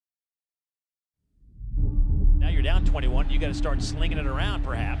touchdown, 21. You got to start slinging it around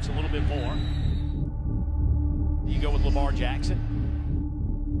perhaps a little bit more. You go with Lamar Jackson.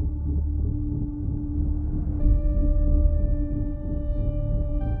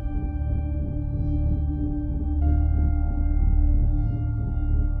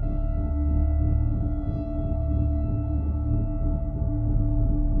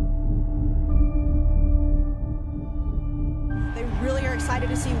 They really are excited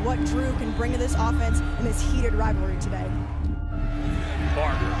to see what Drew can bring to this offense in this heated rivalry today.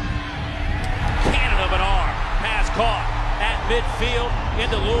 Barker, cannon of an arm, pass caught at midfield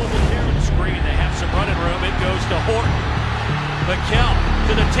into Louisville here on the screen. They have some running room. It goes to Horton. McKell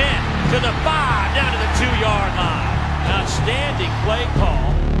to the 10, to the 5, down to the 2-yard line. Outstanding play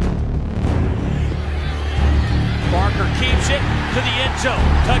call. Barker keeps it to the end zone.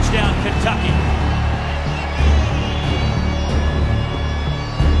 Touchdown, Kentucky.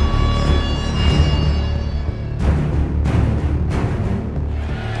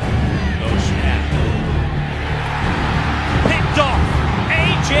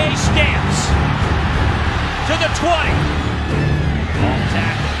 Stamps to the 20. Ball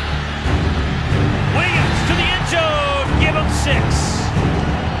tackle. Williams to the end zone. Give him 6.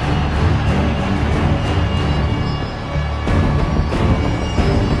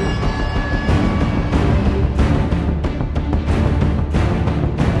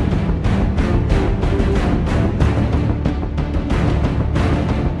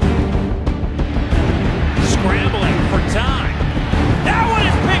 Scrambling for time. That one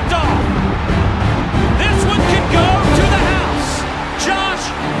is picked off. This one can go to the house. Josh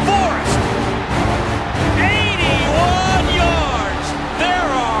Forrest, 81 yards. There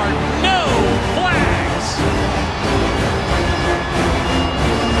are no flags.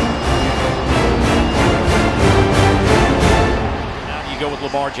 Now you go with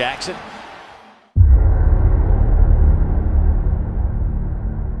Lamar Jackson.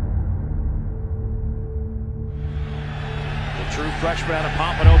 True freshman out of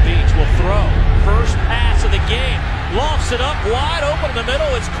Pompano Beach will throw. First pass of the game. Lofts it up wide open in the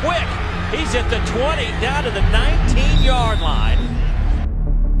middle. It's quick. He's at the 20, down to the 19-yard line.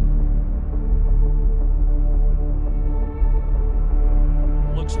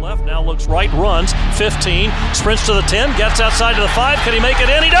 Looks left, now looks right, runs. 15, sprints to the 10, gets outside to the 5. Can he make it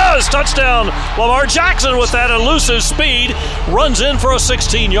in? He does! Touchdown! Lamar Jackson with that elusive speed runs in for a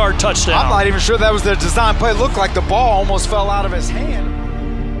 16-yard touchdown. I'm not even sure that was the design play. It looked like the ball almost fell out of his hand.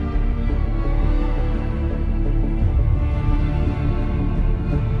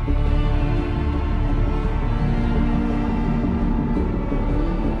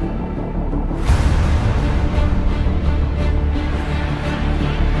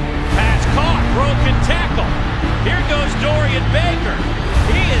 Broken tackle. Here goes Dorian Baker.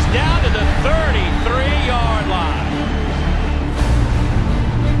 He is down to the 33-yard line.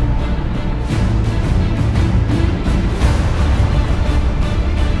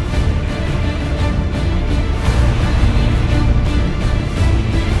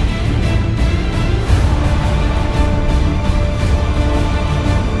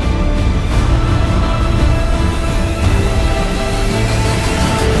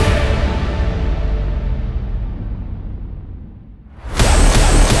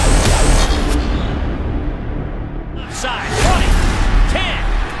 Side 20,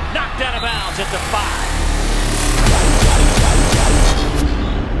 10, knocked out of bounds at the 5.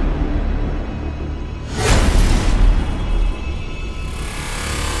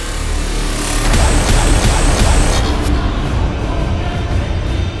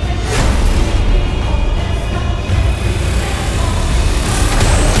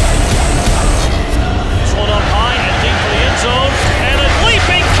 This one up high and deep for the end zone, and a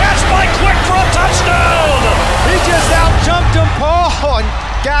leaping catch by Quick for a touchdown! He just out-jumped him, Paul, and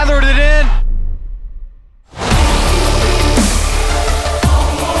gathered it in.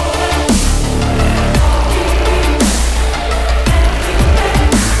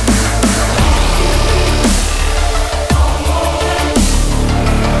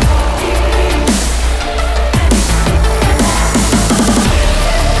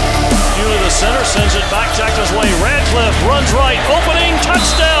 To the center, sends it back Jackson's way. Radcliffe runs right, opening,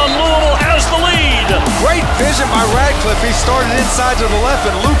 touchdown! Louisville has the lead! Great vision by Radcliffe. He started inside to the left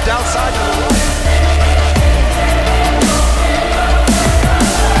and looped outside to the right.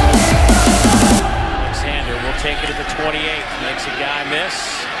 Alexander will take it at the 28. Makes a guy miss.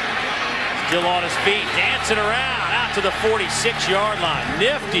 Still on his feet, dancing around out to the 46-yard line.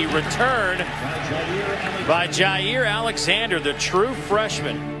 Nifty return by Jair Alexander, the true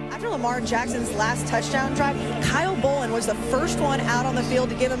freshman. After Lamar Jackson's last touchdown drive, Kyle Bolin was the first one out on the field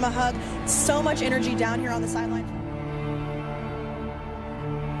to give him a hug. So much energy down here on the sideline.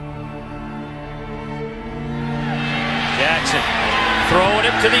 Jackson throwing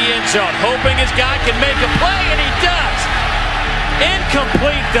it to the end zone, hoping his guy can make a play, and he does.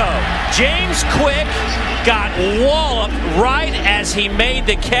 Incomplete, though. James Quick got walloped right as he made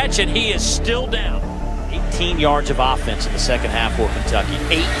the catch, and he is still down. 18 yards of offense in the second half for Kentucky.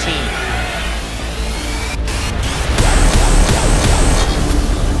 18.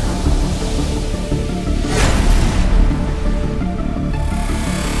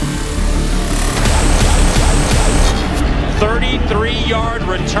 Three-yard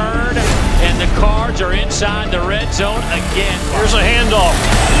return, and the Cards are inside the red zone again. Here's a handoff.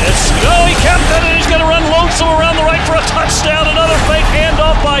 He kept it, and he's going to run lonesome around the right for a touchdown. Another fake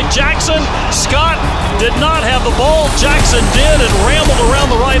handoff by Jackson. Scott did not have the ball. Jackson did, and rambled around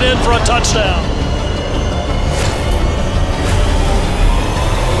the right end for a touchdown.